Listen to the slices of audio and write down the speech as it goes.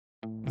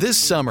This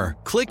summer,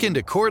 click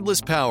into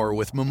cordless power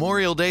with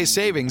Memorial Day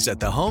savings at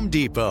the Home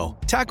Depot.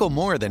 Tackle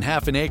more than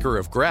half an acre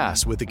of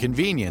grass with the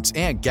convenience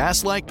and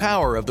gas-like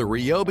power of the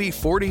Ryobi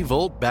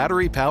 40-volt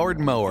battery-powered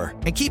mower.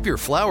 And keep your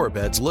flower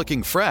beds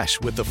looking fresh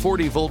with the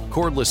 40-volt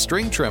cordless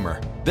string trimmer.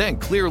 Then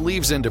clear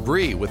leaves and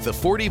debris with the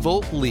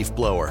 40-volt leaf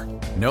blower.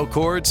 No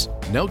cords,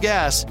 no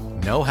gas,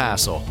 no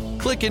hassle.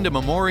 Click into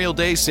Memorial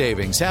Day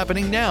savings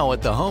happening now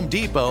at the Home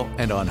Depot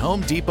and on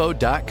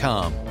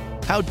HomeDepot.com.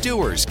 How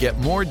doers get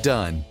more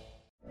done.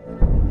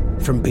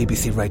 From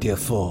BBC Radio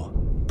 4,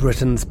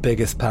 Britain's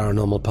biggest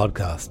paranormal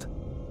podcast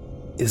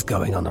is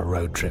going on a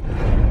road trip.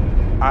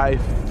 I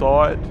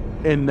thought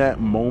in that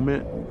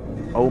moment,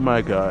 oh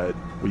my God,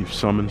 we've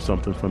summoned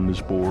something from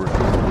this board.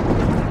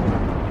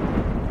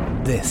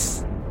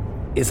 This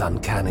is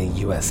Uncanny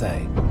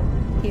USA.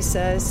 He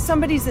says,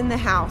 somebody's in the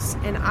house,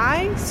 and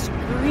I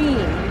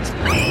screamed.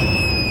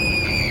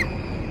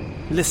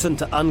 Listen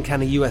to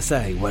Uncanny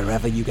USA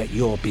wherever you get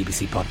your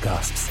BBC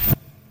podcasts,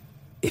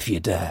 if you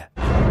dare.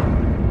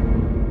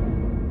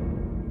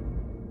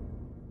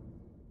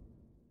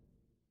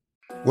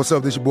 What's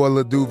up, this your boy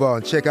Lil Duval,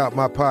 and check out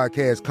my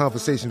podcast,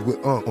 Conversations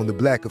with Unc, on the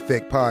Black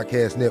Effect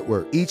Podcast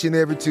Network. Each and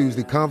every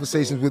Tuesday,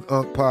 Conversations with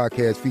Unc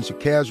podcast feature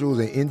casuals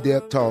and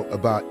in-depth talk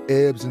about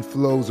ebbs and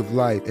flows of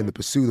life and the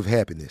pursuit of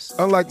happiness.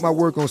 Unlike my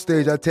work on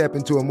stage, I tap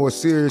into a more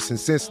serious and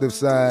sensitive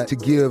side to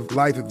give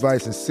life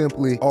advice and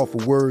simply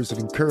offer words of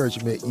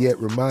encouragement, yet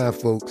remind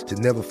folks to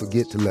never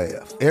forget to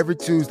laugh. Every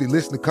Tuesday,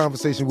 listen to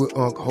Conversations with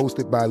Unc,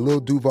 hosted by Lil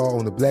Duval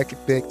on the Black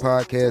Effect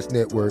Podcast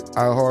Network,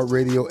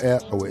 iHeartRadio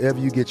app, or wherever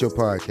you get your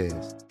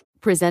podcasts.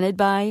 Presented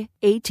by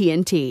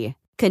AT&T.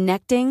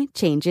 Connecting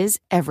changes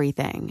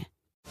everything.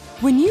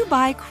 When you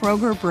buy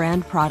Kroger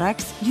brand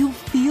products, you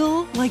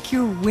feel like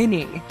you're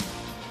winning.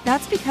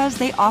 That's because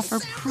they offer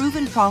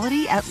proven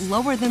quality at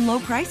lower than low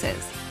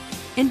prices.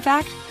 In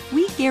fact,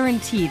 we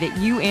guarantee that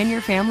you and your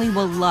family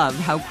will love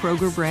how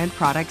Kroger brand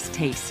products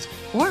taste,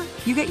 or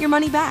you get your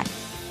money back.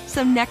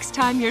 So next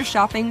time you're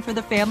shopping for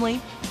the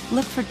family,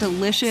 look for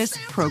delicious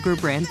Kroger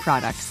brand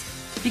products,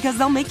 because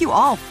they'll make you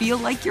all feel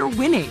like you're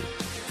winning.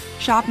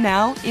 Shop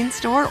now,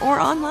 in-store, or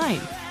online.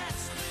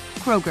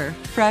 Kroger,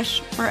 fresh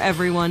for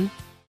everyone.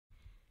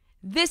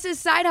 This is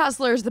Side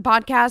Hustlers, the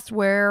podcast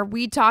where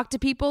we talk to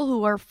people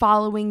who are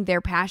following their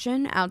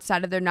passion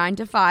outside of their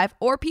 9-to-5,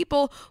 or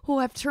people who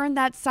have turned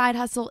that side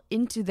hustle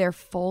into their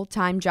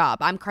full-time job.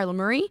 I'm Carla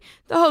Marie,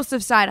 the host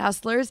of Side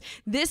Hustlers.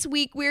 This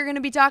week, we're going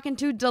to be talking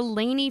to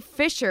Delaney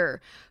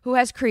Fisher, who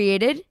has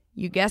created,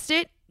 you guessed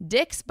it,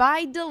 Dicks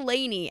by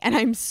Delaney, and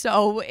I'm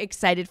so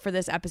excited for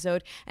this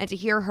episode and to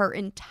hear her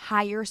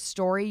entire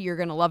story. You're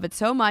going to love it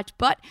so much,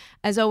 but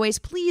as always,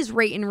 please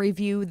rate and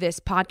review this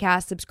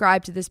podcast,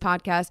 subscribe to this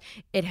podcast.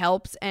 It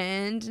helps,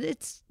 and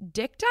it's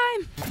dick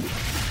time.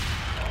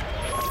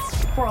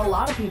 For a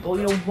lot of people,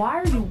 why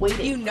are you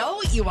waiting? You know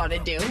what you want to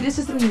do. This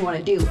is something you want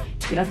to do.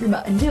 Get off your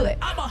butt and do it.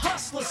 I'm a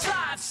hustler,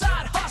 side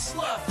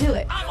hustler. Do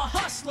it. I'm a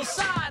hustler,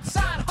 side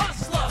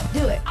hustler.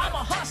 Do it. I'm a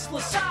hustler,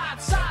 side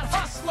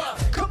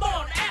hustler. Come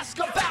on, ask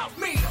about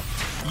me.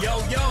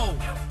 Yo,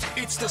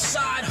 it's the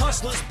Side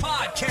Hustlers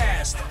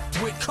Podcast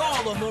with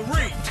Carla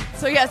Marie.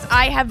 So yes,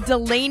 I have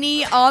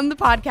Delaney on the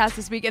podcast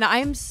this week, and I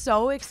am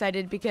so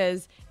excited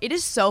because it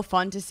is so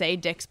fun to say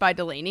Dicks by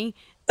Delaney.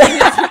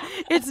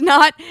 It's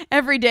not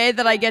every day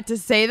that I get to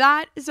say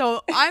that.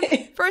 So I'm,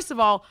 first of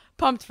all,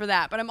 pumped for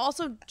that. But I'm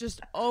also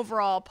just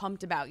overall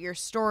pumped about your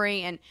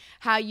story and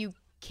how you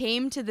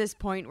came to this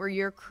point where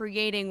you're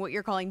creating what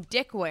you're calling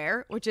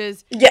Dickware, which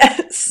is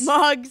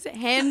mugs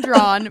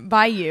hand-drawn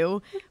by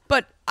you.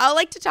 But I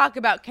like to talk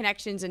about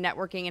connections and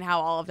networking and how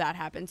all of that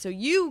happened. So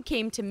you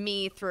came to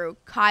me through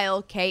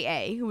Kyle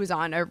K.A., who was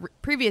on a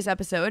previous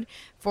episode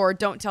for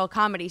Don't Tell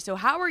Comedy. So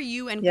how are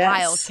you and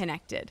Kyle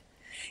connected?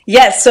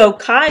 Yes, so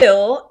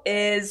Kyle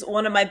is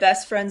one of my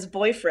best friend's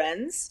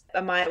boyfriends.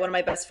 One of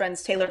my best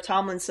friends, Taylor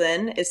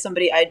Tomlinson, is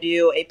somebody I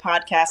do a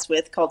podcast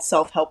with called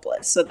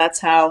Self-Helpless. So that's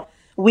how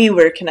we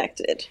were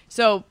connected.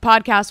 So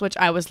podcast, which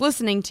I was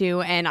listening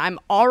to and I'm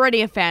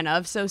already a fan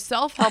of. So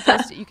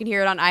Self-Helpless, you can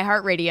hear it on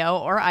iHeartRadio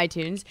or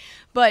iTunes.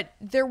 But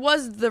there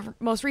was the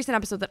most recent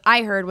episode that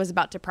I heard was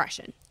about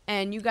depression.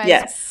 And you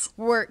guys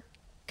were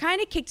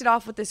kind of kicked it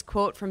off with this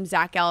quote from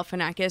Zach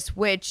Galifianakis,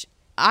 which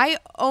I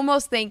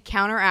almost think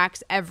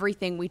counteracts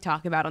everything we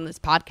talk about on this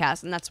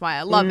podcast, and that's why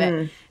I love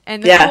it.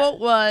 And the quote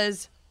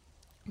was,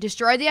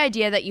 destroy the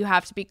idea that you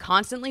have to be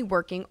constantly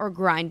working or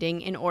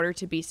grinding in order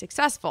to be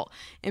successful.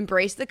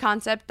 Embrace the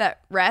concept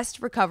that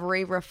rest,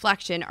 recovery,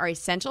 reflection are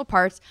essential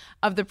parts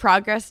of the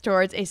progress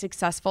towards a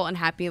successful and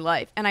happy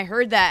life. And I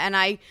heard that, and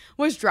I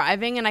was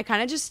driving, and I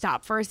kind of just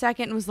stopped for a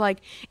second and was like,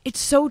 it's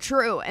so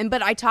true.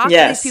 But I talk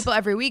to these people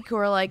every week who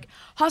are like,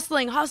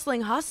 hustling.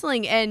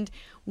 And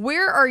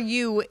Where are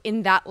you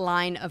in that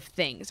line of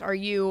things? Are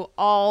you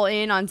all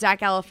in on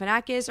Zach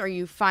Galifianakis? Are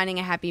you finding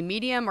a happy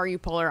medium? Or are you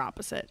polar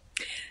opposite?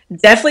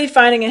 Definitely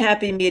finding a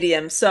happy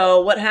medium.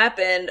 So what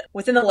happened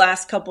within the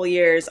last couple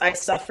years, I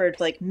suffered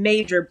like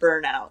major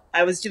burnout.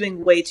 I was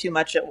doing way too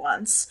much at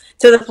once,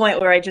 to the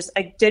point where I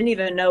didn't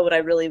even know what I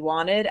really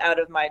wanted out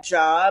of my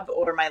job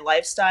or my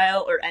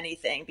lifestyle or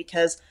anything,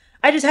 because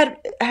I just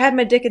had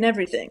my dick in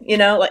everything, you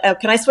know, like,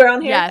 can I swear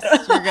on here? Yes,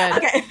 you're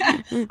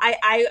good.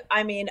 Okay.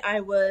 I mean,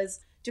 I was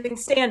doing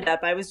stand-up,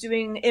 I was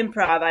doing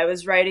improv, I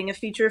was writing a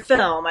feature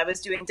film, I was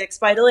doing Dicks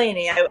by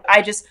Delaney.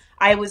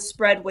 I was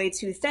spread way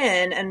too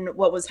thin, and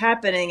what was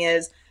happening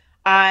is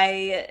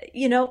I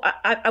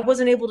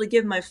wasn't able to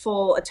give my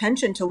full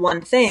attention to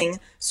one thing,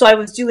 so I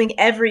was doing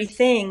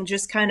everything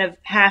just kind of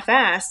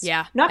half-assed.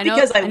 Yeah, not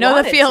because I know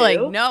wanted the feeling.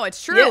 to. No,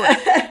 it's true.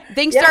 Yeah.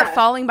 Things start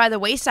falling by the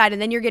wayside,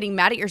 and then you're getting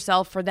mad at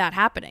yourself for that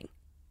happening.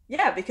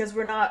 Yeah, because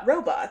we're not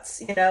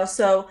robots, you know.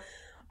 So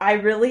I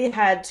really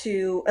had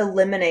to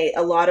eliminate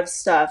a lot of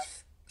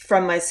stuff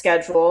from my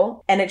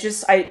schedule, and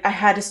I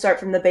had to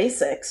start from the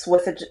basics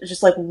with it,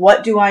 just like,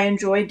 what do I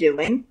enjoy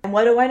doing and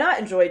what do I not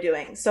enjoy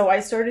doing? So I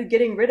started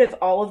getting rid of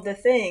all of the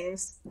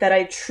things that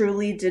I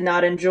truly did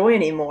not enjoy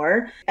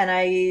anymore, and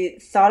I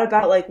thought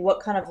about like,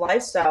 what kind of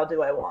lifestyle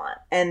do I want?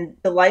 And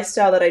the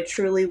lifestyle that I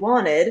truly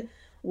wanted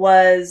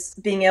was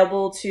being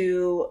able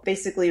to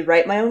basically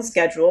write my own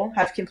schedule,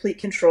 have complete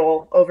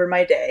control over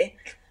my day.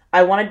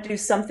 I wanted to do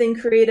something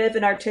creative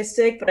and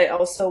artistic, but I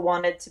also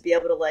wanted to be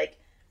able to like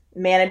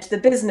manage the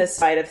business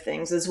side of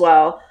things as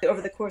well. Over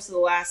the course of the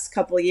last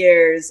couple of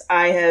years,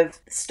 I have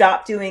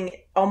stopped doing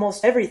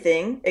almost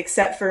everything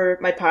except for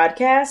my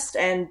podcast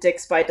and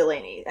Dicks by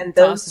Delaney. And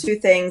those two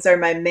things are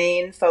my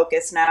main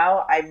focus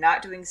now. I'm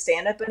not doing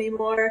stand-up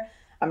anymore.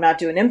 I'm not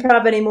doing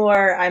improv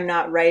anymore. I'm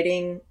not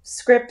writing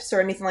scripts or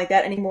anything like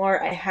that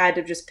anymore. I had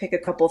to just pick a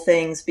couple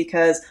things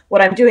because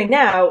what I'm doing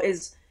now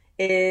is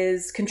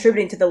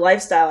contributing to the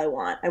lifestyle I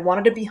want. I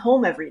wanted to be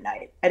home every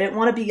night. I didn't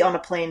want to be on a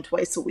plane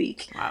twice a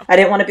week. Wow. I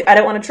didn't want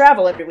to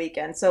travel every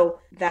weekend. So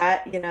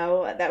that,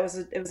 it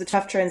was a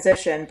tough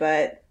transition,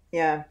 but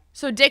yeah.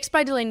 So Dicks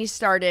by Delaney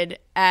started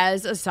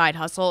as a side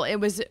hustle. It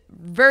was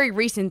very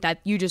recent that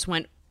you just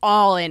went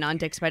all in on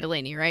Dicks by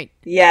Delaney, right?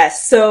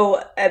 Yes.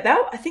 So I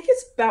think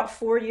it's about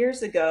 4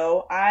 years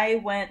ago, I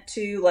went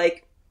to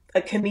like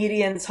a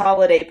comedian's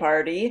holiday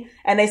party,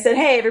 and they said,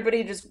 hey,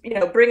 everybody just,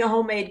 bring a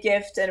homemade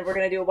gift and we're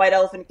going to do a white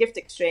elephant gift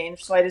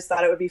exchange. So I just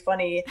thought it would be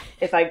funny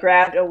if I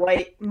grabbed a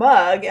white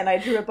mug and I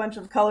drew a bunch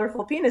of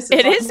colorful penises.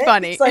 It is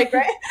funny. It's like,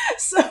 right?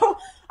 So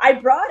I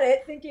brought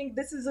it thinking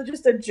this is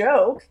just a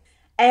joke,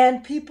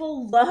 and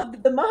people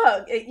loved the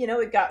mug.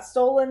 It got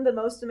stolen the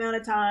most amount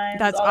of times.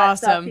 That's all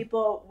awesome. That stuff.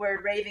 People were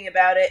raving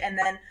about it. And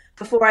then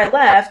before I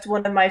left,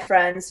 one of my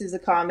friends who's a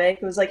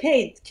comic was like,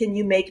 hey, can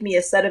you make me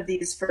a set of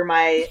these for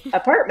my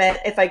apartment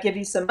if I give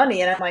you some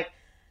money? And I'm like,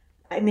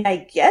 I mean,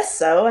 I guess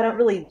so. I don't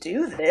really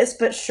do this,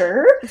 but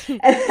sure. And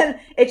then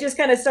it just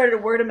kind of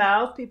started word of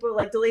mouth. People were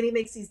like, Delaney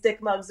makes these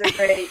dick mugs. They're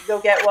great.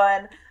 Go get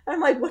one. I'm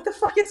like, what the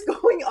fuck is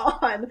going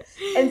on?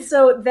 And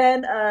so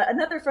then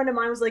another friend of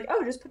mine was like,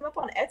 oh, just put them up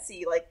on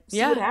Etsy. Like,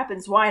 see what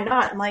happens. Why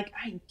not? I'm like,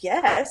 I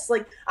guess.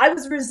 Like, I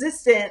was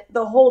resistant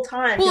the whole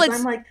time. Well,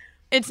 I'm like,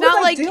 it's what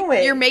not like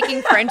doing? You're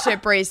making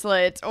friendship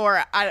bracelets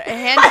or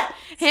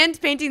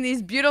hand painting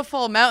these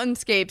beautiful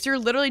mountainscapes. You're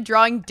literally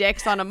drawing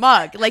dicks on a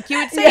mug. Like you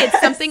would say, It's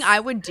something I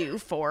would do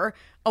for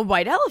a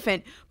white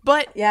elephant.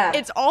 But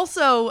it's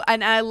also,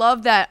 and I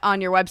love that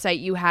on your website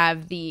you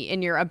have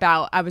in your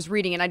about, I was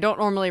reading, and I don't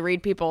normally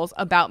read people's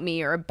about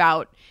me or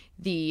about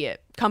the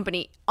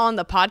company on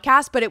the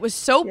podcast, but it was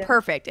so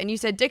perfect. And you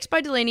said Dicks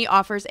by Delaney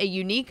offers a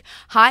unique,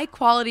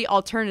 high-quality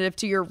alternative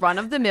to your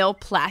run-of-the-mill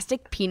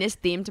plastic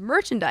penis-themed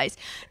merchandise.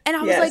 And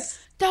I was like,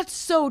 that's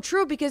so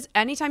true, because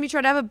anytime you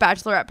try to have a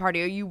bachelorette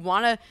party or you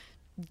want to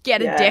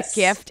get a dick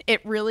gift, it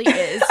really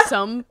is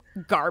some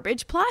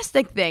garbage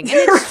plastic thing. And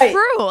it's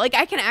true. Like,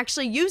 I can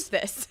actually use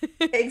this.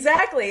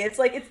 Exactly. It's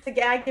like, it's the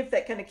gag gift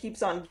that kind of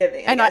keeps on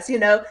giving. I guess, you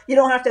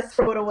don't have to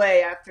throw it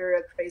away after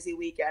a crazy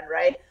weekend,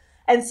 right?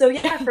 And so,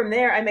 from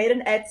there, I made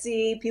an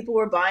Etsy. People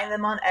were buying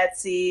them on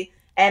Etsy.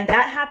 And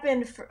that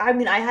happened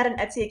I had an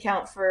Etsy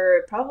account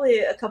for probably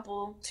a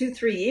couple,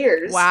 2-3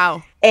 years.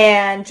 Wow.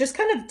 And just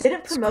kind of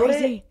didn't promote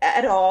it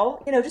at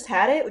all. Just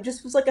had it. It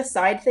just was like a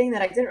side thing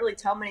that I didn't really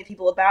tell many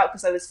people about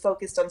because I was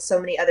focused on so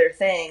many other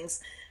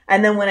things.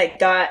 And then when it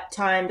got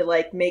time to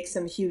like make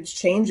some huge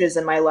changes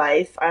in my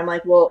life, I'm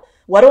like, well,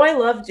 what do I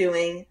love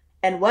doing?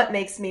 And what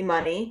makes me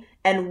money?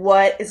 And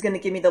what is going to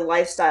give me the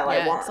lifestyle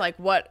I want? It's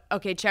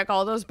like, check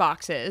all those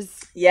boxes.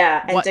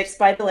 Yeah, and Dicks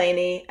by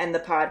Delaney and the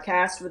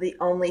podcast were the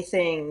only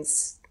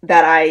things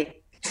that I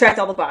checked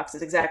all the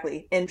boxes,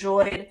 exactly.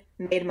 Enjoyed,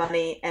 made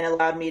money, and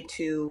allowed me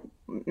to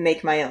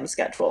make my own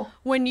schedule.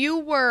 When you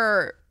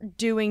were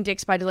doing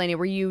Dicks by Delaney,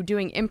 were you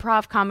doing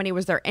improv comedy?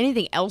 Was there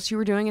anything else you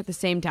were doing at the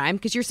same time?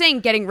 Because you're saying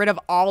getting rid of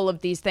all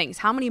of these things.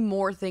 How many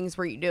more things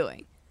were you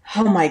doing?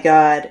 Oh my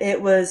God.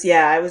 It was,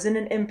 yeah, I was in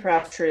an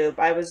improv troupe.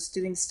 I was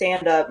doing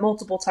stand-up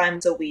multiple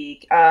times a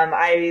week.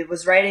 I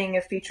was writing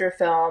a feature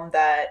film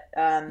that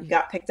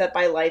got picked up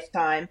by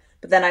Lifetime,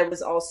 but then I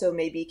was also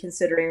maybe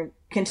considering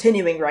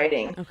continuing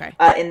writing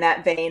in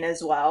that vein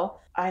as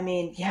well. I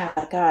mean, yeah,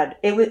 God,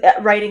 it was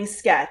writing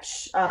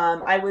sketch.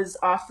 I was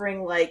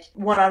offering like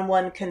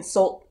one-on-one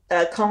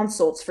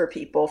consults for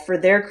people for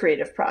their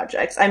creative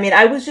projects. I mean,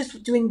 I was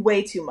just doing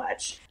way too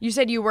much. You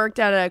said you worked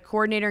at a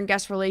coordinator in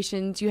guest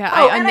relations. You had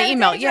on the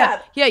email. Yeah,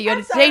 you had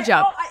a day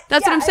job.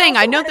 That's what I'm saying.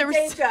 I know there was.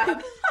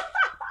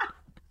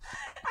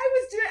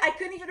 I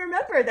couldn't even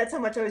remember. That's how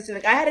much I was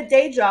doing. I had a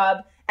day job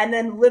and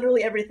then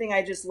literally everything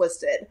I just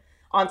listed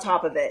on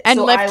top of it. And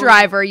so Lyft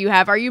driver you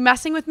have. Are you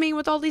messing with me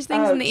with all these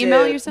things in the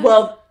email you sent?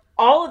 Well,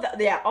 all of that,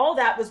 yeah, all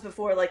that was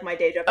before like my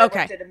day job. I worked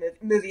at a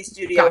movie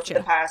studio for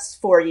the past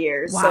 4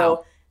 years. Wow.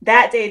 So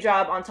that day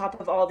job on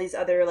top of all these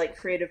other like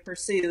creative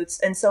pursuits.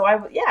 And so I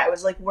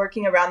was like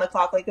working around the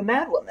clock like a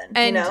madwoman,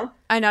 and, you know?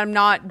 And I'm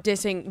not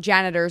dissing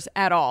janitors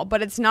at all,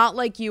 but it's not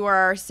like you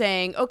are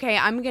saying, okay,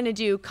 I'm going to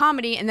do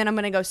comedy and then I'm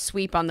going to go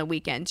sweep on the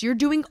weekends. You're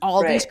doing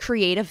all these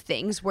creative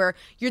things where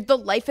the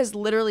life is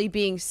literally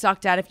being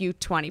sucked out of you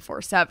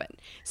 24/7.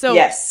 So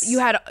you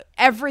had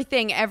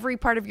everything, every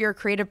part of your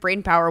creative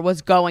brain power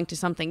was going to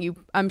something.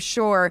 I'm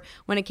sure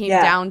when it came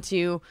down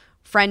to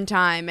friend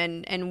time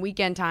and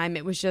weekend time,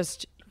 it was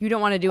just, you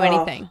don't want to do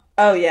anything.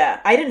 Oh yeah.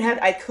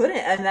 I couldn't.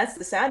 And that's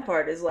the sad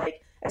part is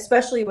like,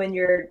 especially when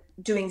you're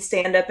doing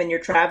stand up and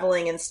you're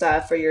traveling and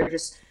stuff, or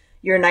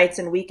your nights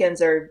and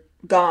weekends are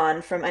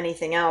gone from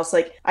anything else.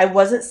 Like I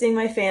wasn't seeing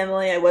my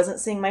family. I wasn't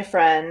seeing my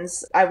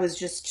friends. I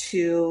was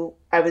too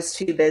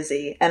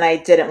busy and I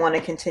didn't want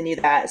to continue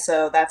that.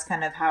 So that's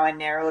kind of how I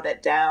narrowed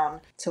it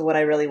down to what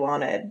I really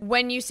wanted.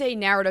 When you say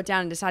narrowed it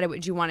down and decided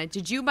what you wanted,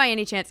 did you by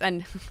any chance,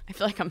 and I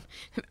feel like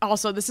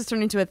this has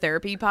turned into a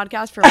therapy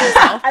podcast for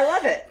myself. I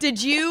love it.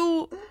 Did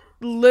you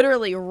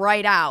literally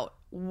write out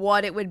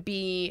what it would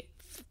be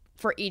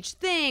for each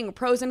thing,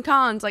 pros and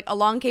cons, like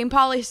Along Came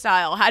Polly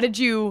style? How did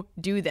you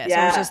do this?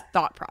 Yeah. It was just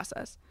thought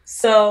process.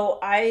 So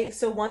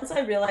once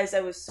I realized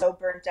I was so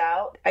burnt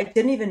out, I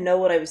didn't even know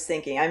what I was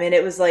thinking. I mean,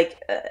 it was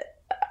like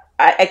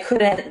I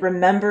couldn't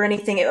remember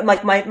anything.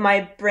 Like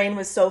my brain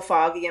was so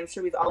foggy. I'm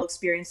sure we've all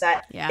experienced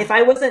that. Yeah. If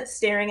I wasn't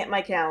staring at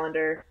my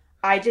calendar,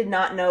 I did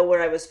not know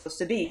where I was supposed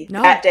to be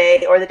that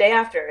day or the day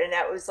after, and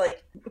that was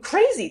like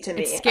crazy to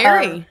me. It's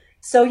scary.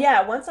 So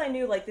yeah, once I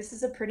knew like this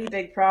is a pretty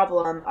big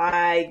problem,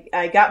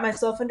 I got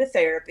myself into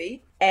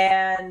therapy,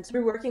 and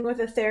through working with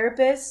a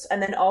therapist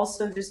and then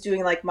also just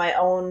doing like my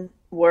own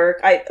work.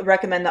 I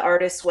recommend The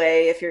Artist's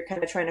Way if you're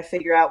kind of trying to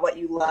figure out what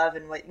you love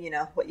and what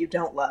you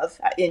don't love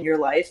in your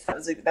life. That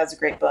was a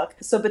great book.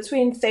 So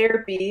between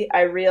therapy,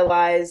 I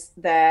realized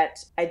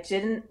that I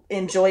didn't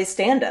enjoy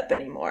stand-up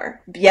anymore,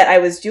 yet I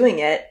was doing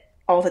it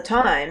all the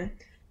time.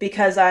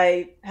 Because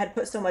I had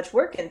put so much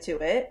work into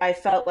it, I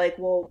felt like,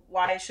 well,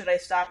 why should I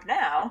stop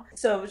now?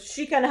 So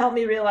she kind of helped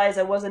me realize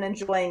I wasn't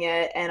enjoying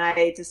it, and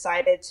I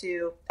decided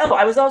to... Oh,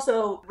 I was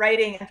also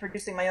writing and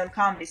producing my own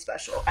comedy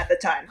special at the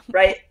time,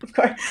 right? Of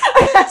course.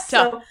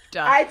 So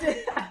I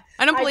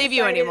don't believe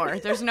you anymore.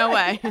 There's no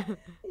way.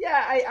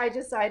 Yeah, I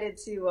decided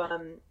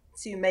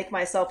to make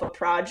myself a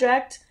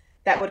project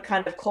that would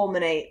kind of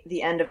culminate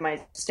the end of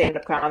my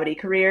stand-up comedy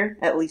career,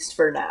 at least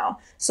for now.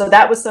 So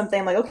that was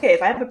something like, okay,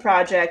 if I have a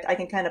project, I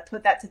can kind of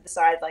put that to the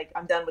side, like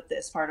I'm done with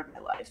this part of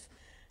my life.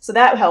 So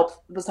that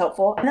was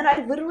helpful. And then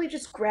I literally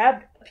just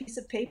grabbed a piece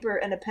of paper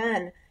and a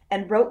pen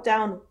and wrote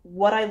down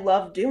what I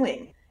loved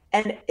doing.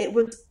 And it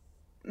was,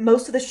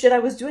 most of the shit I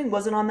was doing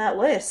wasn't on that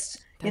list.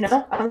 You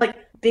know, I'm like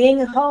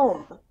being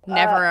home.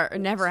 Never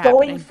going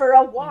happening. For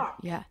a walk.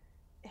 Yeah.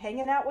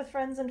 Hanging out with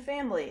friends and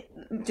family,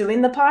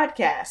 doing the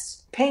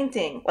podcast,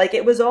 painting. Like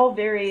it was all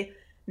very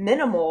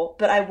minimal,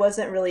 but I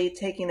wasn't really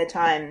taking the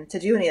time to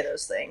do any of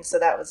those things. So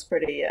that was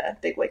pretty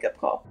big wake up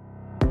call.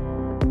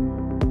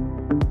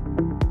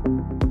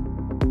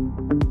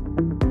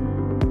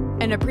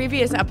 In a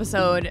previous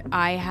episode,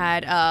 I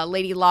had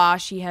Lady Law.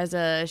 She has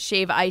a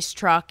shave ice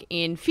truck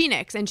in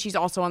Phoenix, and she's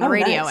also on the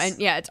radio. Nice.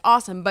 And yeah, it's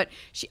awesome. But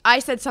I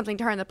said something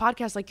to her in the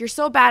podcast, like, you're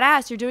so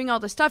badass. You're doing all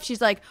this stuff. She's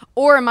like,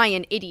 or am I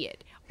an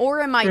idiot?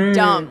 Or am I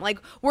dumb? Like,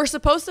 we're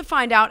supposed to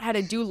find out how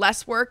to do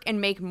less work and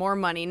make more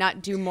money,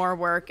 not do more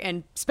work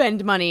and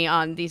spend money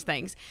on these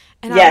things.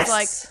 And I was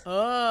like,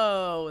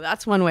 oh,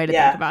 that's one way to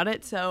think about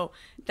it. So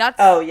that's...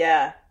 Oh,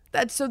 yeah.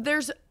 So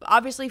there's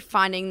obviously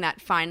finding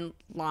that fine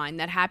line,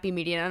 that happy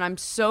medium. And I'm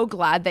so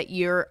glad that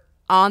you're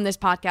on this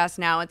podcast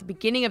now at the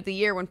beginning of the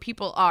year when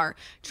people are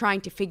trying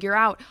to figure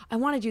out, I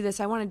want to do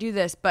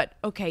this. But,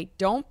 okay,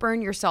 don't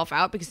burn yourself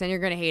out because then you're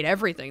going to hate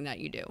everything that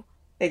you do.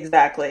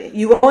 Exactly.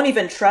 You won't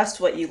even trust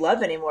what you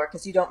love anymore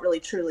because you don't really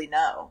truly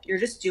know. You're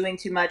just doing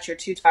too much. You're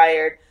too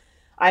tired.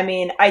 I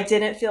mean, I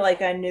didn't feel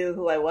like I knew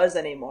who I was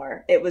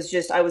anymore. It was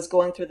just, I was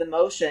going through the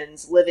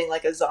motions, living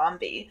like a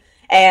zombie.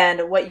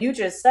 And what you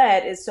just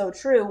said is so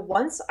true.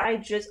 Once I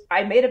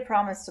made a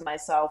promise to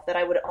myself that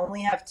I would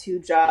only have 2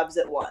 jobs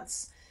at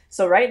once.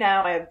 So right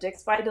now I have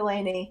Dicks by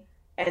Delaney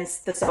and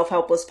the Self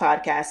Helpless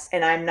podcast,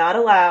 and I'm not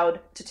allowed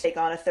to take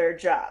on a third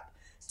job.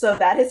 So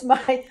that is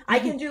I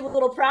can do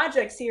little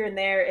projects here and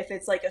there if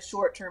it's like a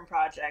short-term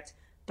project,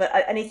 but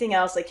anything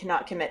else I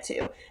cannot commit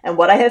to. And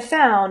what I have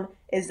found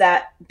is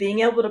that being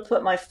able to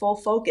put my full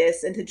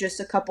focus into just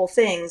a couple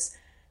things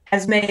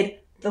has made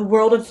the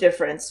world of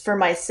difference for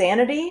my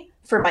sanity,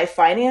 for my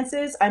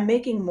finances. I'm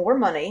making more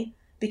money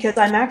because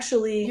I'm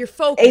actually You're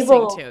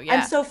focusing too, yeah.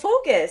 I'm so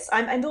focused.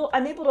 I'm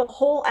able to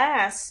whole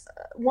ass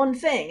one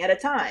thing at a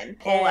time.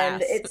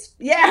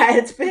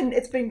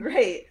 It's been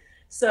great.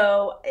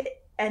 So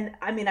and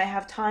I mean, I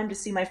have time to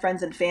see my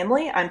friends and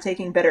family. I'm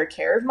taking better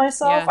care of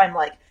myself. Yeah. I'm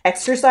like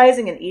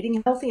exercising and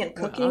eating healthy and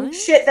cooking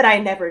shit that I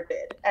never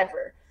did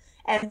ever.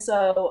 And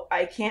so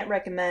I can't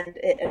recommend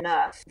it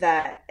enough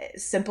that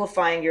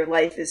simplifying your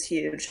life is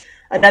huge.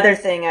 Another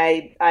thing,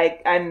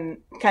 I'm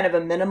kind of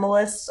a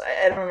minimalist.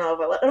 I don't know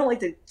if I don't like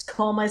to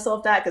call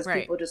myself that because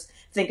people just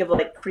think of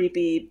like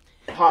creepy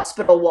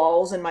hospital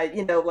walls and my,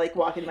 like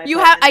walking my.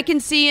 I can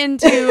see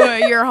into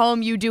your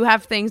home. You do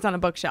have things on a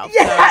bookshelf.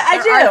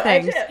 Yeah, so I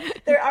do.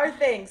 There are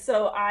things.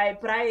 So I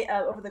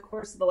over the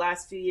course of the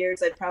last few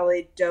years, I've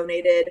probably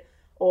donated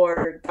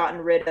or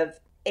gotten rid of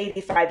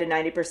 85 to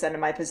 90% of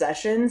my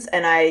possessions,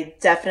 and I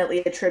definitely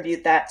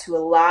attribute that to a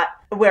lot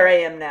where I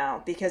am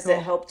now because it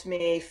helped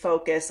me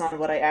focus on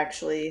what I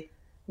actually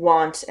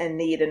want and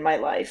need in my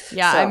life.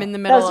 Yeah, so, I'm in the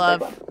middle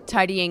of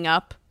tidying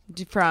up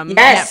from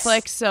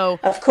Netflix, so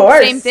of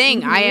course, same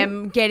thing. I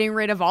am getting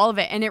rid of all of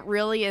it, and it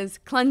really is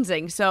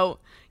cleansing. So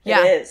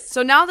yeah. It is.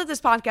 So now that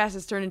this podcast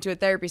has turned into a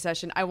therapy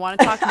session, I want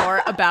to talk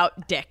more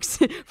about dicks.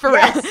 For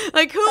real.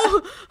 Like who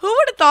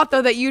would have thought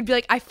though that you'd be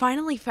like, I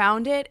finally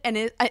found it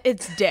and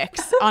it's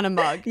dicks on a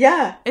mug.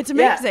 Yeah. It's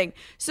amazing.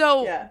 Yeah.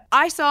 So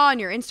I saw on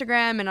your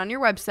Instagram and on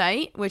your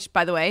website, which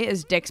by the way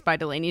is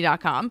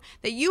dicksbydelaney.com,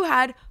 that you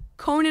had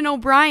Conan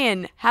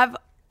O'Brien have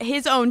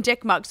his own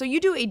dick mug. So you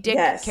do a dick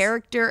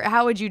character.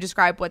 How would you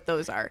describe what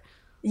those are?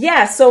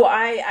 Yeah, so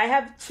I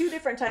have two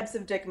different types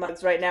of dick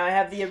mugs right now. I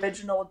have the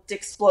original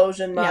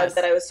Dicksplosion mug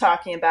that I was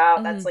talking about.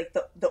 Mm-hmm. That's like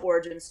the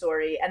origin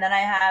story. And then I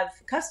have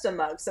custom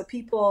mugs. So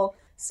people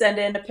send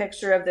in a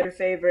picture of their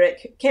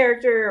favorite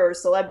character or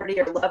celebrity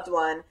or loved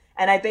one.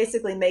 And I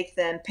basically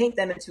paint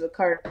them into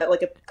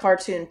like a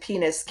cartoon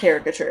penis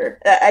caricature.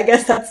 I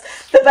guess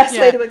that's the best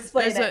way to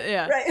explain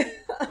it. Right?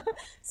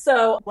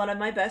 So one of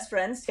my best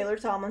friends, Taylor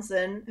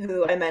Tomlinson,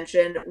 who I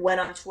mentioned, went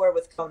on tour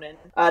with Conan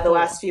the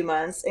last few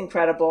months.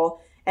 Incredible.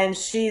 And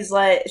she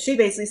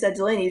basically said,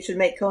 Delaney, you should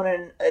make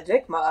Conan a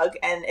dick mug.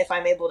 And if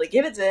I'm able to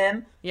give it to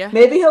him,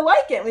 maybe he'll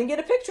like it. We can get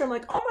a picture. I'm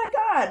like, oh my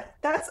God,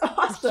 that's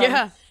awesome.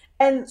 Yeah.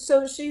 And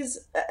so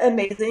she's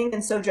amazing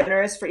and so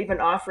generous for even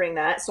offering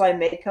that. So I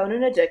made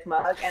Conan a dick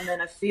mug. And then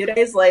a few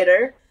days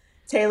later,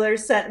 Taylor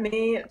sent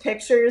me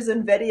pictures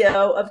and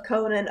video of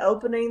Conan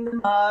opening the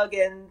mug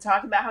and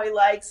talking about how he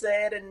likes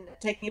it and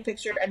taking a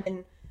picture. I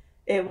mean,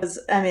 it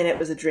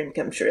was a dream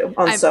come true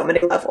on so many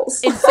levels.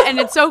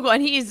 It's so cool.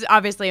 And he's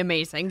obviously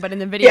amazing. But in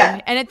the video,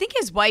 and I think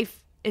his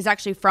wife is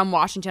actually from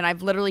Washington.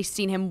 I've literally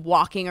seen him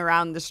walking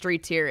around the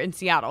streets here in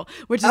Seattle,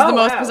 which is the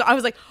most bizarre. I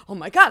was like, oh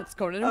my God, it's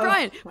Conan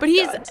O'Brien. But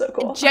he's so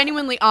cool.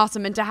 Genuinely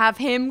awesome. And to have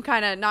him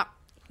kind of not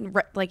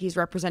like he's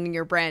representing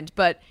your brand,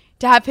 but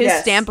to have his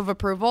stamp of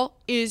approval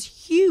is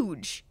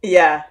huge.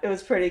 Yeah, it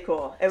was pretty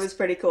cool.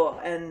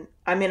 And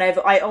I mean,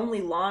 I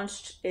only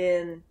launched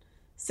in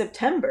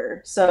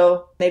September,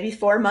 so maybe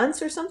 4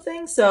 months or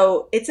something.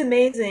 So it's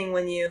amazing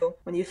when you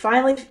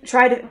finally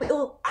try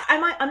to.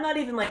 I'm not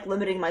even like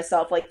limiting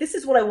myself. Like this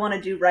is what I want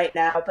to do right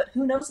now, but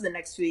who knows in the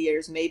next few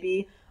years?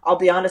 Maybe I'll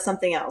be onto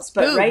something else.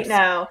 But boobs. Right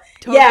now,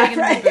 So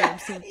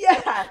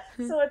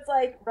it's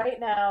like right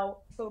now,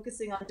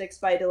 focusing on Dicks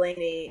by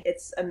Delaney.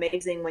 It's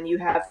amazing when you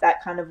have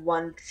that kind of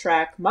one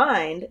track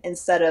mind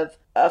instead of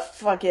a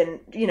fucking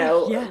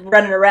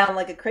running around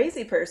like a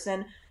crazy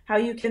person. How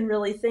you can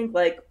really think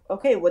like,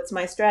 okay, what's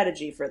my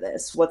strategy for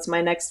this? What's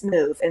my next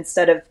move?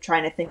 Instead of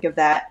trying to think of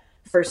that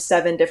for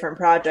 7 different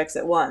projects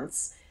at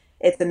once.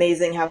 It's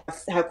amazing how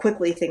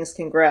quickly things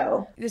can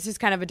grow. This is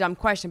kind of a dumb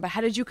question, but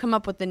how did you come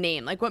up with the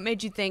name? Like what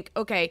made you think,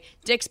 okay,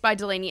 Dicks by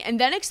Delaney, and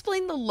then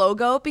explain the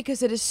logo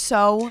because it is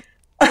so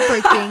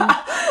freaking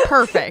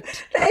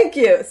perfect. Thank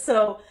you.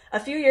 So a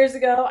few years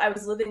ago, I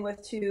was living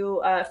with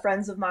 2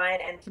 friends of mine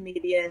and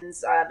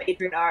comedians,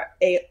 Adrian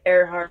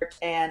Earhart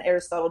and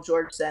Aristotle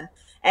Georgeson.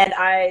 And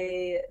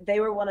they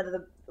were one of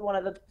the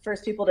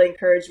first people to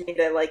encourage me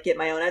to like get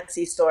my own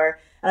Etsy store.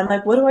 And I'm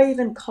like, what do I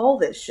even call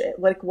this shit?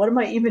 Like, what am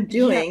I even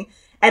doing? Yeah.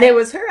 And it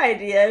was her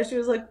idea. She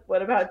was like,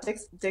 what about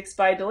Dicks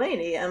by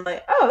Delaney? And I'm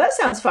like, oh, that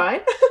sounds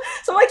fine.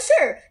 So I'm like,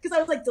 sure. Because I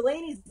was like,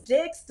 Delaney's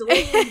dicks.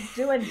 Delaney's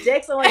doing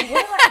dicks. I'm like,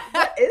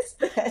 what is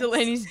this?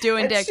 Delaney's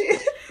doing dicks.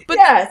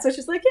 So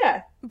she's like,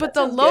 yeah. But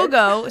the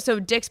logo, so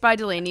Dicks by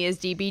Delaney is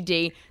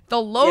DBD. The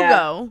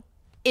logo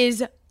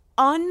is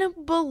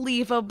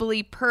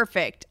unbelievably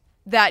perfect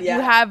that you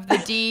have the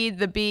D,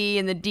 the B,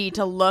 and the D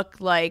to look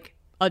like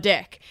a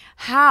dick.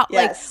 How?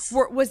 Yes.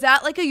 Like, was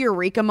that like a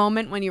eureka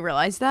moment when you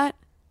realized that?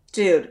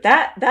 Dude,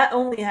 that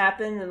only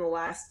happened in the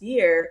last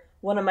year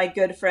one of my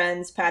good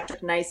friends,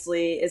 Patrick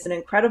Nicely, is an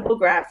incredible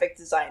graphic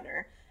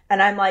designer.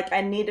 And I'm like,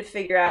 I need to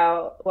figure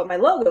out what my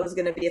logo is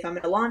going to be if I'm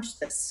going to launch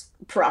this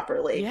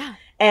properly. Yeah.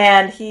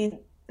 And he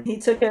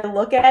took a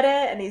look at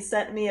it and he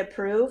sent me a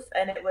proof,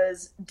 and it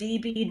was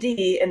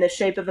DBD in the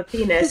shape of a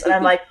penis. And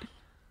I'm like,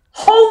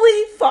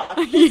 holy fuck.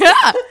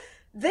 Yeah.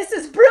 This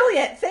is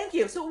brilliant. Thank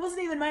you. So it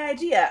wasn't even my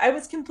idea. I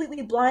was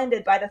completely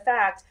blinded by the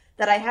fact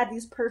that I had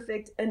these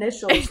perfect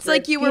initials. It's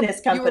like you were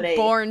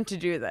born to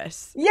do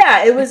this.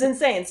 Yeah, it was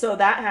insane. So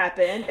that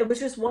happened. It was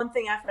just one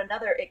thing after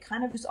another. It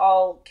kind of just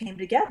all came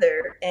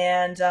together.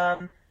 And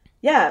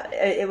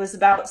it was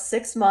about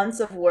 6 months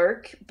of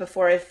work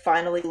before I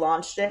finally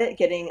launched it,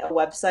 getting a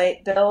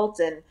website built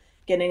and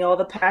getting all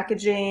the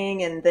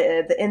packaging and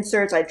the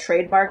inserts. I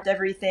trademarked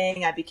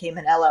everything. I became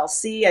an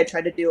LLC. I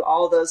tried to do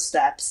all those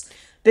steps.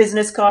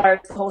 Business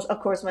cards. Of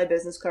course, my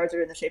business cards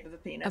are in the shape of a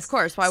penis. Of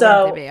course. Why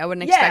wouldn't they be? I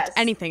wouldn't expect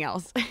anything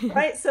else.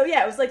 Right? So,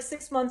 yeah, it was like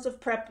 6 months of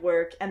prep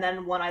work. And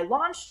then when I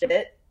launched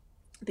it,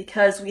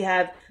 because we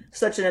have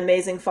such an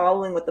amazing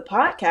following with the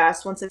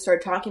podcast, once I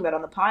started talking about it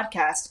on the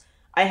podcast,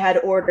 I had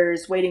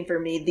orders waiting for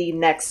me the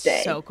next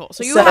day. So cool.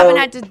 So you haven't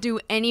had to do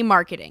any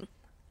marketing?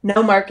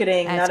 No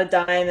marketing. That's not a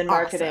dime in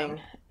marketing.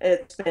 Awesome.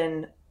 It's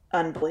been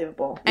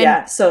unbelievable.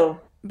 And so...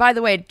 By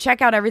the way,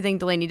 check out everything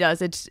Delaney does.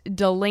 It's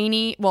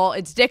Delaney,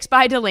 it's Dicks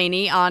by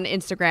Delaney on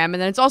Instagram, and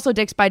then it's also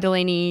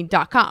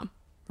dicksbydelaney.com,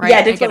 right?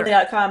 Yeah,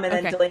 dicksbydelaney.com, and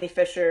then Okay. Delaney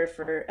Fisher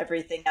for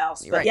everything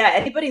else. But Right. yeah,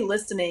 anybody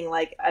listening,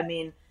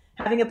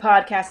 having a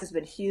podcast has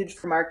been huge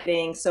for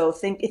marketing. So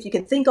if you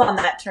can think on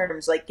that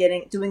terms, like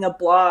doing a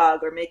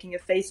blog or making a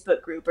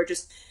Facebook group or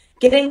just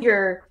getting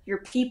your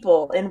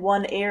people in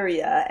one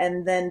area,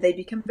 and then they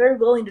become very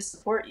willing to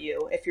support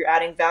you if you're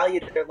adding value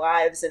to their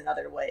lives in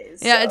other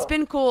ways. Yeah, So- it's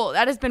been cool.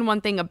 That has been one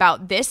thing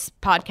about this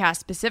podcast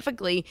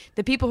specifically.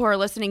 The people who are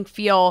listening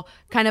feel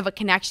kind of a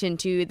connection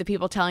to the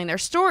people telling their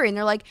story. And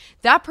they're like,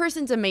 that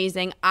person's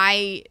amazing.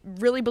 I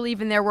really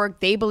believe in their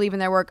work. They believe in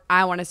their work.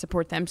 I want to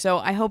support them. So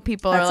I hope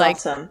people That's are like,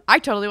 awesome. I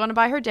totally want to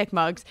buy her dick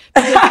mugs.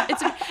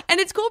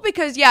 It's cool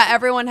because, yeah,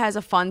 everyone has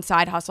a fun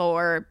side hustle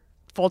or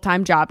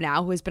full-time job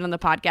now who has been on the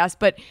podcast.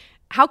 But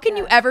how can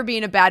you ever be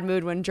in a bad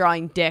mood when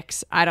drawing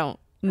dicks? I don't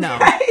know.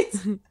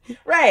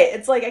 Right.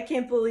 It's like, I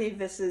can't believe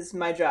this is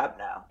my job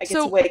now. I get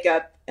to wake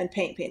up and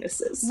paint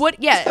penises.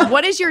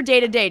 What is your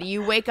day-to-day? Do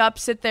you wake up,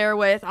 sit there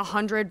with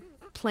 100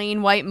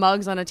 plain white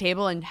mugs on a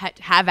table and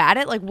have at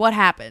it? Like, what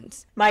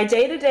happens? My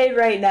day-to-day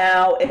right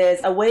now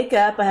is I wake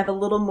up, I have a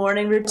little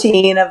morning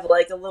routine of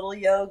like a little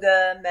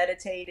yoga,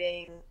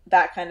 meditating,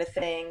 that kind of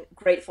thing,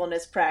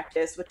 gratefulness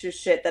practice, which is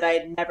shit that I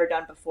had never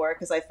done before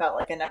because I felt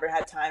like I never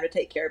had time to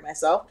take care of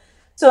myself.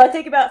 So I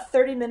take about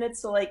 30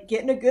 minutes to like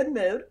get in a good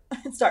mood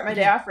and start my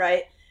day off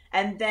right.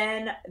 And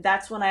then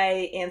that's when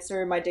I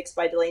answer my Dicks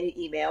by Delaney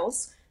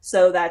emails.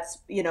 So that's,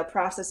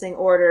 processing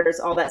orders,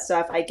 all that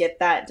stuff. I get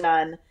that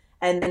done.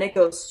 And then it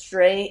goes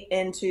straight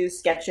into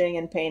sketching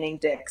and painting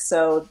dicks.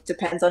 So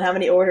depends on how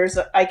many orders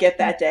I get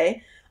that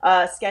day.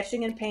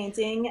 Sketching and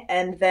painting.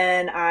 And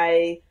then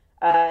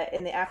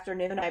in the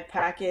afternoon, I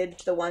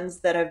package the ones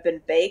that have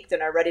been baked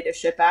and are ready to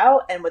ship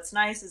out. And what's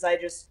nice is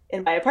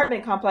in my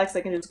apartment complex,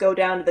 I can just go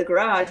down to the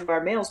garage where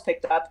our mail's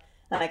picked up,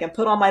 and I can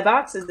put all my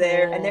boxes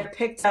there, and they're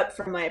picked up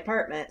from my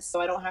apartment. So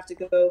I don't have to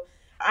go.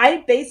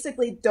 I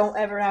basically don't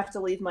ever have to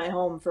leave my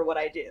home for what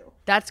I do.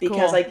 That's cool.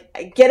 Because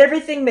I get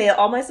everything mailed.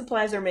 All my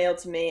supplies are mailed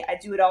to me. I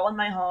do it all in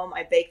my home.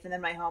 I bake them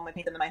in my home. I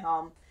paint them in my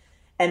home.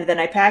 And then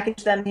I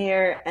package them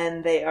here,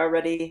 and they are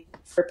ready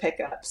for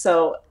pickup.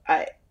 So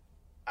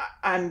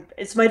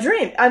it's my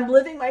dream. I'm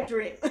living my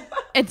dream.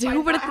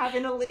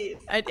 Having to leave.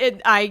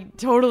 I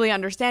totally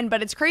understand,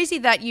 but it's crazy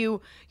that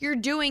you're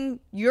doing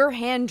your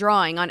hand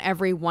drawing on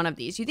every one of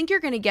these. You think you're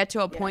going to get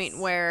to a point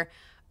where,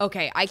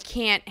 okay, I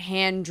can't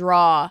hand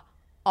draw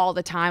all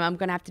the time. I'm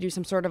going to have to do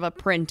some sort of a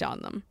print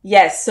on them.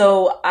 Yes.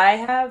 So I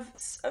have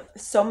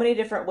so many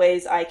different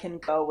ways I can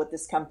go with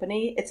this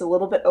company. It's a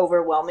little bit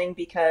overwhelming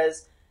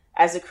because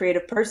as a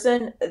creative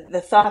person, the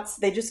thoughts,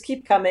 they just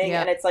keep coming.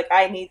 And it's like,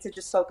 I need to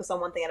just focus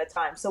on one thing at a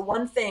time. So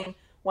one thing,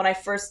 when I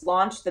first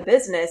launched the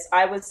business,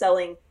 I was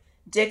selling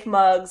dick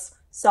mugs,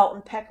 salt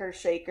and pepper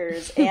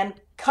shakers, and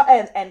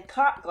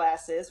cot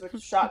glasses, which are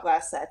shot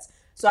glass sets.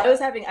 So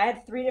I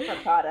had 3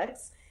 different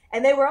products,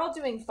 and they were all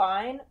doing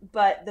fine,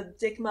 but the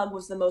dick mug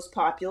was the most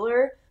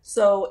popular.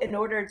 So in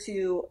order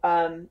to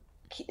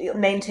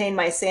maintain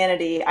my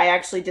sanity, I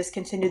actually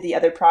discontinued the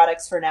other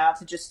products for now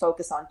to just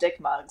focus on dick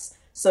mugs.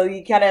 So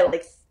you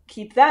gotta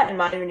keep that in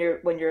mind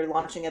when you're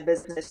launching a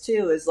business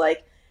too. Is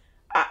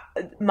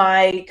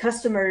my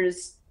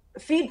customers'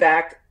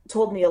 feedback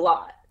told me a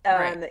lot.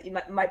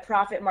 Right. My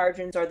profit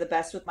margins are the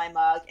best with my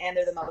mug, and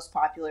they're the most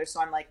popular.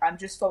 So I'm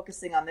just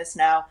focusing on this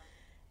now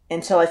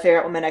until I figure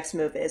out what my next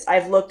move is.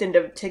 I've looked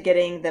into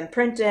getting them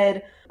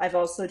printed. I've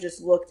also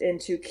just looked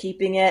into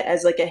keeping it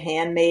as a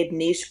handmade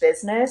niche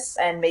business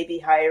and maybe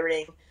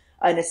hiring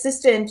an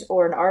assistant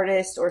or an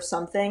artist or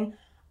something.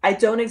 I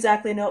don't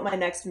exactly know what my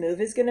next move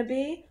is going to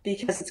be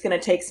because it's going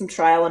to take some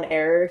trial and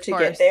error to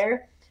get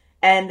there.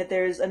 And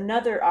there's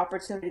another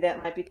opportunity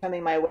that might be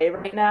coming my way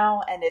right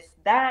now. And if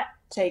that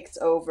takes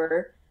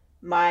over,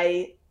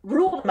 my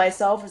rule to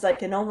myself is I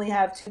can only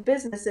have 2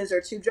 businesses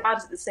or 2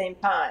 jobs at the same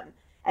time.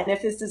 And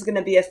if this is going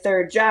to be a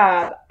 3rd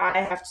job,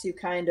 I have to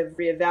kind of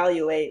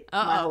reevaluate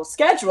my whole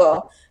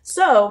schedule.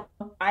 So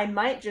I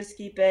might just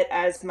keep it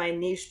as my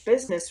niche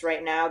business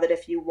right now, that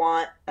if you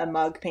want a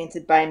mug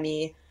painted by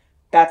me,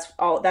 that's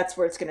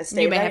where it's going to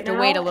stay. You may have to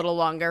wait a little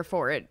longer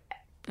for it.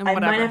 I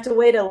might have to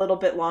wait a little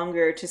bit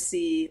longer to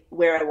see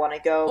where I want to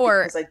go,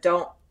 because I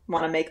don't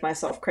want to make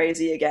myself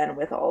crazy again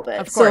with all of it.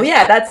 Of course. So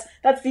yeah, that's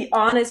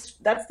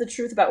the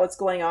truth about what's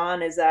going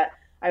on, is that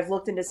I've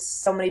looked into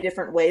so many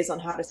different ways on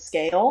how to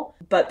scale,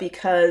 but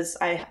because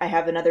I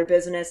have another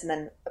business and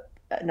then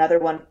another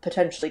one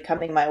potentially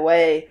coming my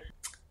way,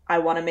 I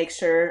want to make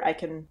sure I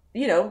can,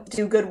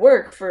 do good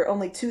work for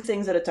only 2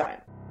 things at a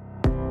time.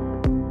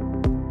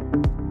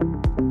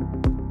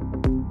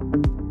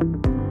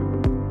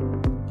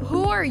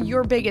 Who are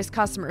your biggest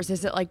customers?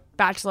 Is it like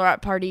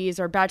bachelorette parties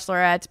or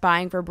bachelorettes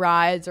buying for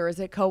brides, or is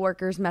it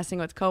coworkers messing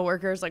with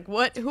coworkers? Like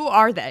who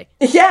are they?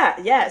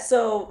 Yeah.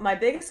 So my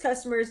biggest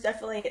customers,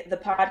 definitely the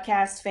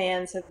podcast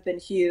fans have been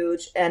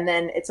huge. And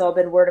then it's all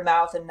been word of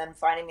mouth and then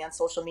finding me on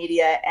social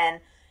media.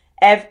 And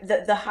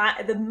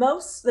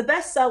the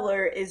best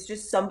seller is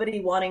just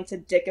somebody wanting to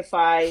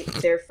dickify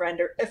their friend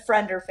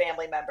or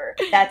family member.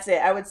 That's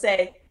it. I would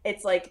say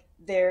it's like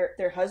their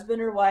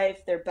husband or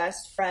wife, their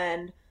best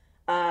friend,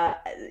 a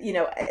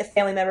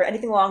family member,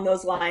 anything along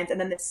those lines. And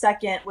then the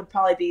second would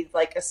probably be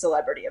like a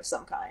celebrity of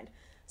some kind.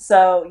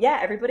 So yeah,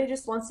 everybody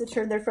just wants to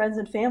turn their friends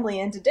and family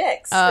into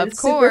dicks.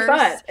 It's super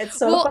fun. It's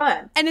so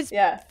fun. And it's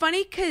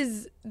funny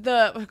because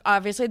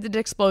obviously the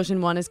Dicksplosion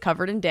one is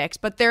covered in dicks,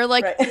 but they're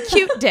like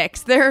cute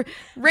dicks. They're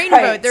rainbow.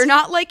 Right. They're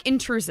not like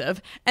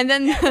intrusive. And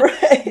then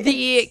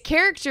the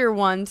character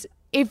ones,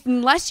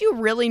 unless you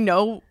really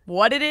know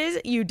what it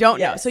is, you don't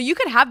know. So you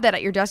could have that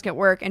at your desk at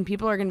work and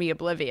people are going to be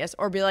oblivious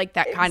or be like,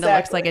 that kind of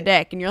looks like a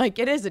dick. And you're like,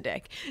 it is a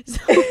dick. So.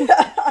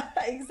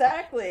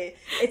 Exactly.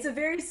 It's a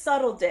very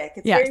subtle dick.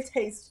 It's very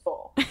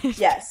tasteful.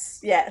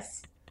 Yes. I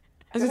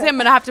was going to say, I'm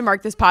going to have to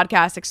mark this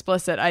podcast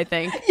explicit, I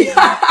think.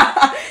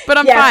 But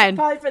I'm fine.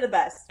 Probably for the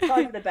best.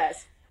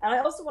 And I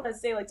also want to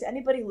say, like, to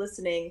anybody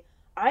listening,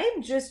 I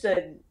am just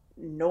a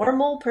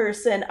normal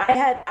person. I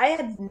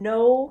have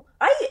no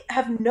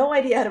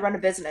idea how to run a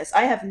business.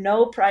 I have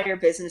no prior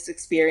business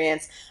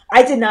experience.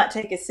 I did not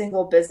take a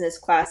single business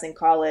class in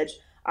college.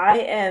 I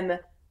am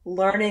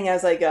learning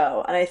as I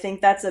go. And I think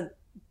that's a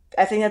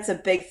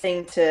big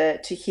thing to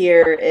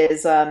hear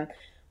is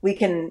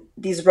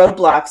these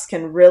roadblocks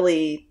can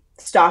really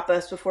stop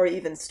us before we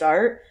even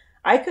start.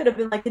 I could have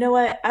been like, you know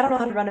what? I don't know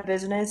how to run a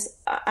business.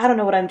 I don't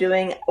know what I'm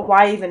doing.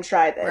 Why even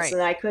try this? Right.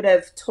 And I could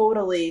have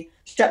totally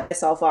shut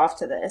myself off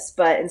to this.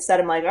 But instead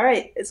I'm like, all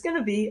right, it's going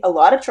to be a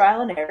lot of trial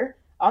and error.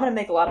 I'm going to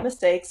make a lot of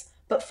mistakes,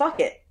 but fuck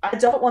it. I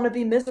don't want to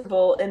be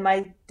miserable in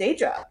my day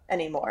job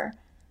anymore.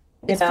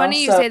 It's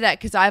funny you say that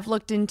because I've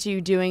looked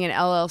into doing an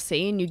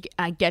LLC and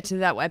I get to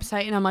that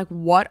website and I'm like,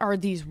 what are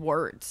these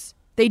words?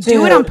 They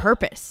do it on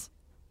purpose.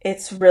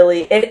 It's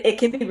really, it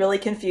can be really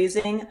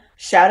confusing.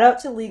 Shout out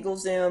to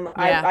LegalZoom.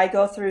 Yeah. I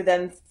go through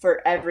them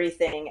for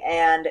everything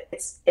and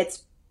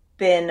it's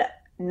been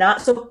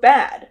not so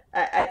bad.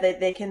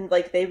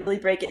 They really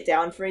break it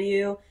down for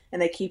you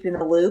and they keep you in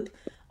the loop.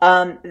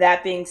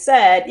 That being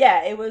said,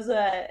 it was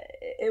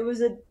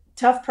a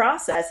tough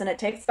process and it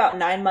takes about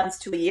 9 months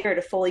to a year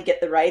to fully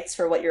get the rights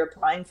for what you're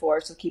applying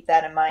for. So keep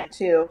that in mind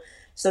too.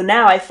 So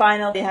now I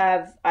finally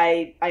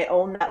I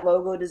own that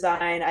logo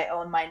design, I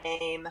own my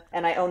name,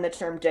 and I own the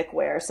term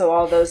dickwear. So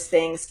all those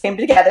things came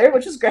together,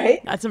 which is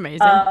great. That's amazing.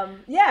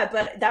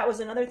 But that was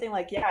another thing.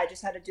 Like, I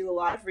just had to do a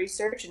lot of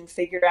research and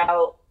figure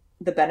out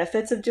the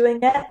benefits of doing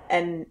it.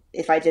 And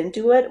if I didn't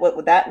do it, what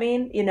would that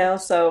mean?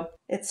 So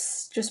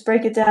it's just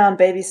break it down,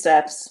 baby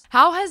steps.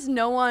 How has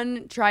no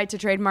one tried to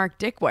trademark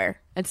dickwear?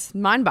 It's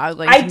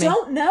mind-boggling to me. I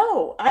don't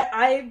know.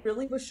 I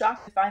really was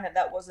shocked to find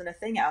that wasn't a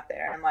thing out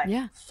there. I'm like,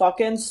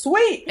 fucking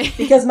sweet.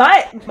 Because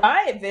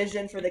my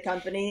vision for the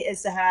company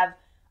is to have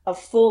a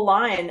full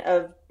line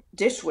of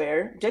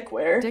dickwear.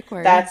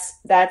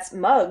 That's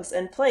mugs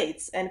and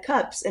plates and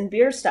cups and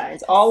beer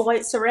steins, all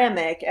white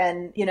ceramic,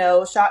 and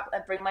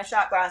bring my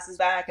shot glasses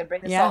back and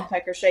bring the salt and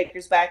pepper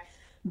shakers back.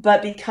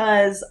 But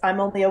because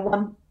I'm only a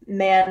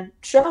one-man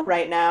show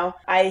right now,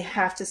 I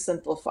have to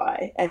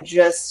simplify and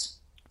just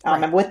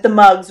I'm with the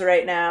mugs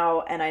right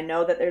now, and I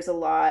know that there's a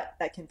lot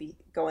that can be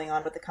going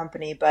on with the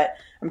company, but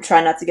I'm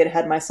trying not to get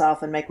ahead of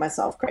myself and make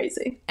myself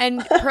crazy.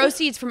 And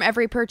proceeds from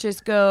every purchase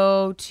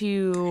go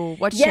to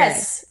what charity?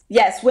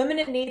 Yes, Women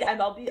in Need.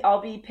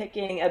 I'll be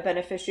picking a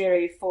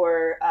beneficiary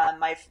for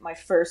my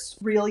first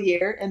real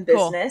year in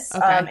business.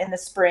 Cool. Okay. In the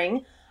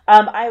spring.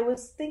 I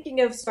was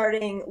thinking of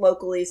starting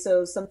locally,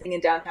 so something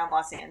in downtown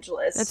Los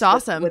Angeles. That's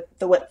awesome.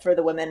 For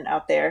the women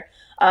out there.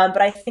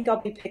 But I think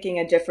I'll be picking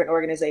a different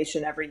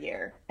organization every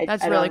year.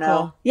 That's really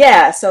cool.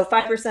 Yeah, so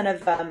 5%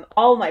 of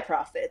all my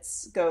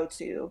profits go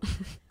to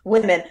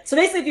women. So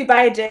basically, if you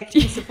buy a dick,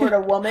 you support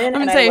a woman,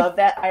 and I love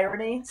that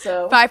irony.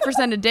 So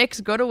 5% of dicks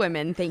go to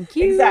women. Thank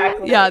you.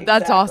 Exactly. Yeah,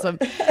 that's awesome.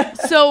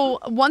 So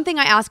one thing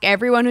I ask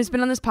everyone who's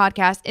been on this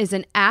podcast is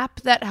an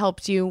app that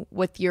helps you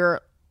with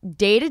your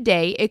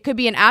day-to-day. It could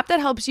be an app that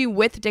helps you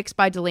with Dicks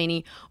by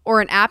Delaney, or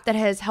an app that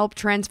has helped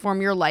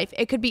transform your life.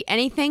 It could be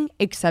anything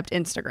except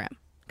Instagram.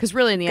 Because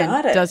really, in the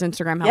end, does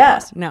Instagram help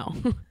us? No.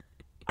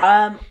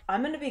 I'm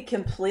going to be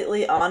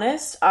completely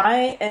honest.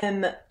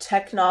 I'm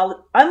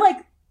like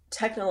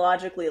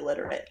technologically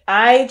illiterate.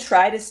 I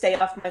try to stay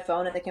off my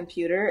phone and the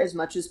computer as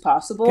much as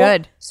possible.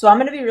 Good. So I'm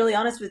going to be really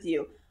honest with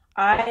you.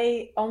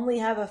 I only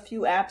have a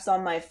few apps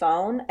on my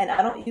phone, and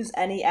I don't use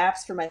any apps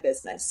for my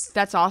business.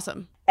 That's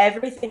awesome.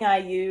 Everything I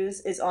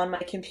use is on my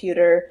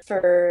computer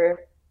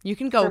for... You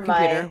can go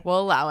computer. We'll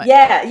allow it.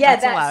 Yeah,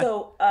 that.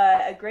 So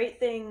a great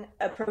thing,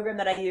 a program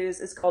that I use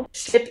is called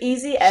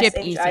ShipEasy,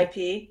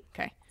 SHIP.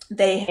 Okay.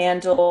 They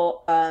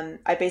handle, I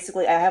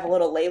have a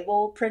little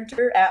label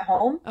printer at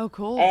home. Oh,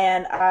 cool.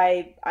 And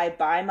I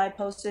buy my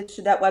postage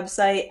to that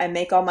website. I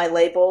make all my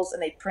labels,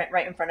 and they print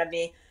right in front of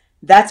me.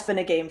 That's been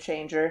a game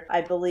changer.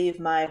 I believe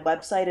my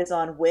website is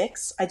on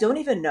Wix. I don't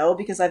even know,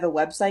 because I have a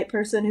website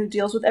person who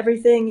deals with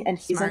everything, and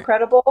he's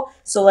incredible.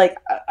 So I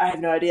have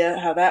no idea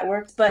how that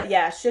works. But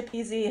yeah,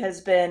 ShipEasy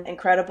has been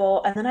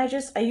incredible. And then I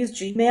use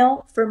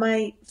Gmail for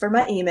my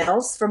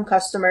emails from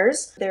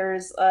customers.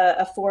 There's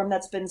a form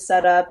that's been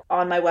set up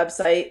on my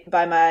website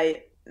by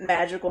my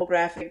magical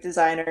graphic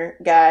designer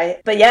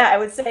guy. But yeah, I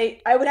would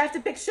say I would have to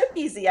pick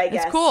ShipEasy, I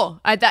guess. It's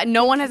cool.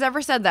 No one has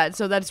ever said that,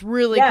 so that's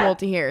really cool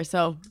to hear.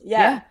 So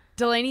yeah.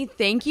 Delaney,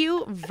 thank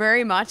you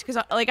very much, because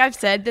like I've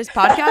said, this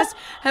podcast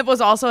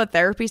was also a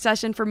therapy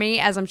session for me,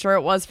 as I'm sure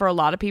it was for a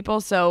lot of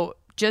people. So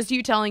just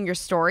you telling your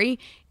story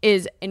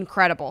is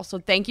incredible. So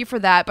thank you for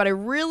that. But I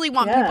really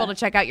want people to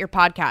check out your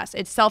podcast.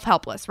 It's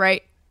Self-Helpless,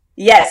 right?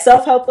 Yes,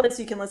 Self-Helpless.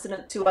 You can listen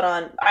to it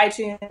on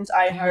iTunes,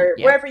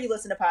 iHeart, wherever you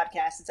listen to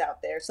podcasts, it's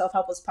out there.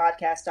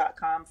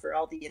 Selfhelplesspodcast.com for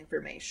all the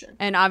information.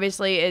 And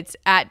obviously, it's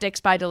at Dicks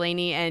by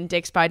Delaney and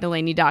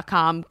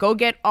dicksbydelaney.com. Go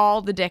get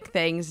all the dick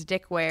things,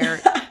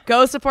 dickwear.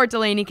 Go support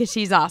Delaney, because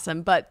she's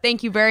awesome. But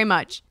thank you very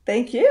much.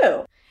 Thank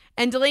you.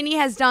 And Delaney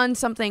has done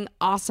something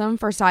awesome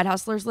for Side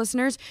Hustlers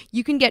listeners.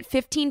 You can get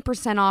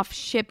 15% off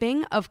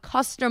shipping of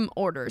custom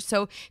orders.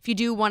 So if you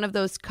do one of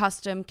those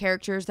custom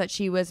characters that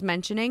she was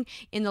mentioning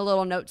in the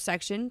little notes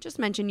section, just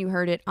mention you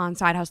heard it on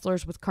Side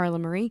Hustlers with Carla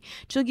Marie.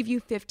 She'll give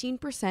you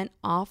 15%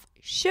 off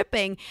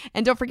shipping.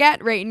 And don't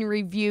forget, rate and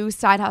review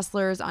Side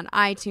Hustlers on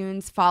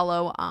iTunes,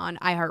 follow on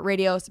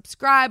iHeartRadio,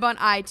 subscribe on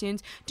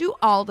iTunes, do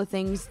all the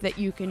things that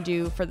you can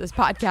do for this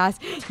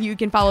podcast. You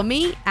can follow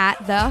me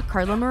at the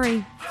Carla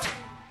Marie.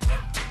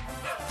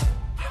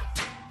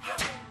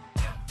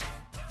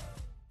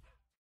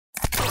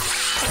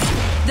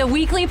 The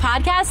weekly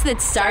podcast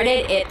that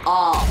started it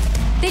all.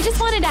 They just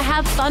wanted to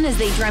have fun as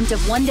they dreamt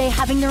of one day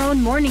having their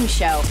own morning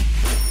show.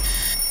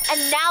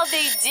 And now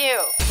they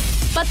do.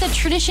 But the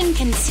tradition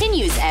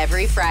continues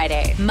every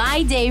Friday.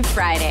 My Day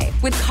Friday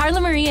with Carla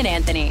Marie and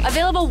Anthony.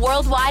 Available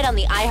worldwide on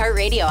the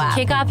iHeartRadio app.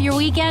 Kick off your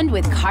weekend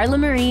with Carla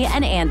Marie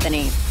and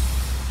Anthony.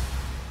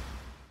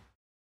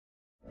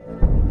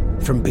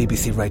 From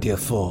BBC Radio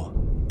 4,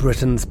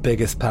 Britain's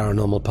biggest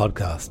paranormal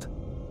podcast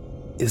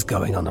is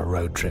going on a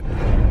road trip.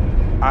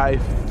 I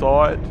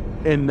thought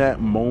in that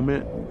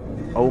moment,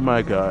 oh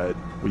my God,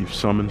 we've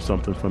summoned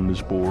something from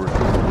this board.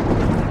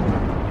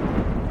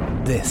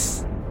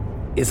 This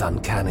is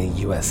Uncanny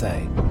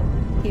USA.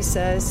 He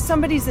says,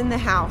 somebody's in the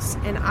house,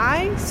 and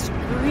I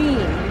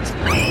screamed.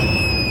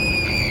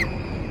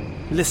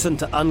 Listen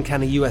to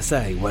Uncanny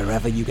USA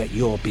wherever you get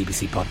your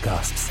BBC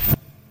podcasts,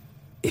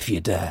 if you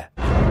dare.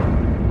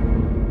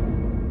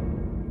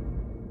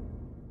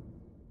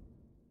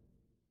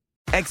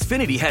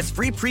 Xfinity has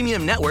free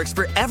premium networks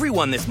for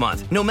everyone this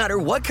month, no matter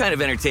what kind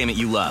of entertainment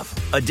you love.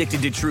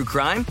 Addicted to true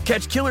crime?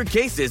 Catch killer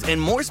cases and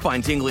more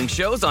spine-tingling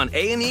shows on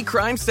A&E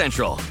Crime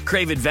Central.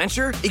 Crave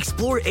adventure?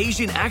 Explore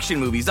Asian action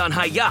movies on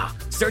Hi-YAH.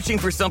 Searching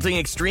for something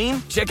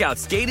extreme? Check out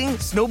skating,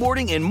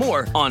 snowboarding, and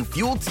more on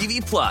Fuel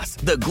TV Plus,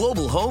 the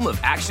global home of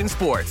action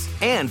sports.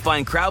 And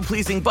find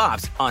crowd-pleasing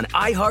bops on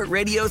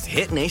iHeartRadio's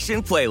Hit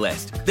Nation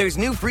playlist. There's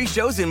new free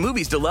shows and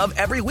movies to love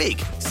every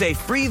week. Say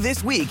free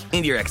this week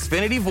in your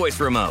Xfinity voice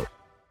remote.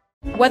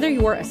 Whether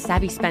you're a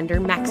savvy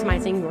spender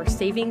maximizing your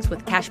savings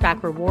with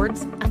cashback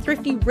rewards, a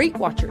thrifty rate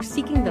watcher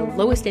seeking the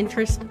lowest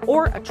interest,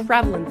 or a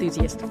travel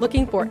enthusiast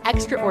looking for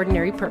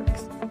extraordinary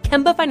perks,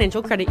 Kemba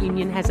Financial Credit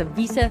Union has a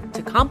visa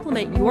to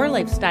complement your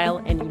lifestyle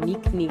and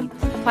unique needs.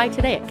 Apply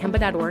today at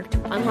Kemba.org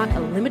to unlock a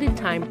limited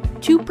time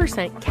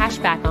 2% cash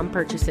back on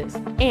purchases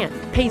and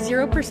pay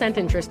 0%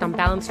 interest on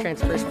balance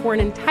transfers for an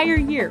entire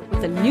year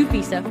with a new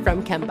visa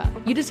from Kemba.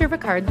 You deserve a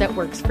card that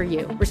works for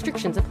you.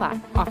 Restrictions apply.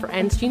 Offer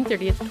ends June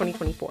 30th,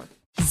 2024.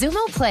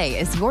 Xumo Play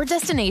is your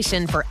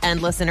destination for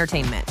endless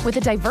entertainment. With a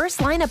diverse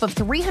lineup of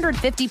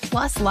 350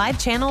 plus live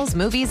channels,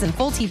 movies, and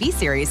full TV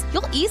series,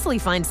 you'll easily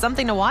find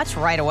something to watch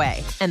right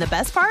away. And the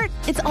best part?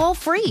 It's all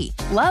free.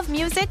 Love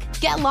music?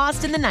 Get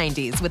lost in the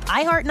 90s with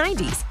iHeart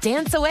 90s,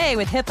 dance away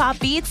with hip-hop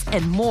beats,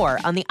 and more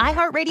on the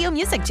iHeartRadio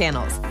music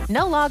channels.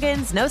 No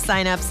logins, no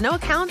signups, no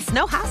accounts,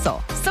 no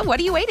hassle. So what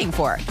are you waiting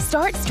for?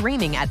 Start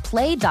streaming at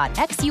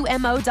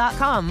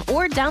play.xumo.com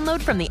or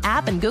download from the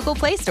app and Google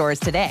Play stores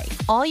today.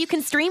 All you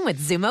can stream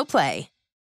with Xumo Play.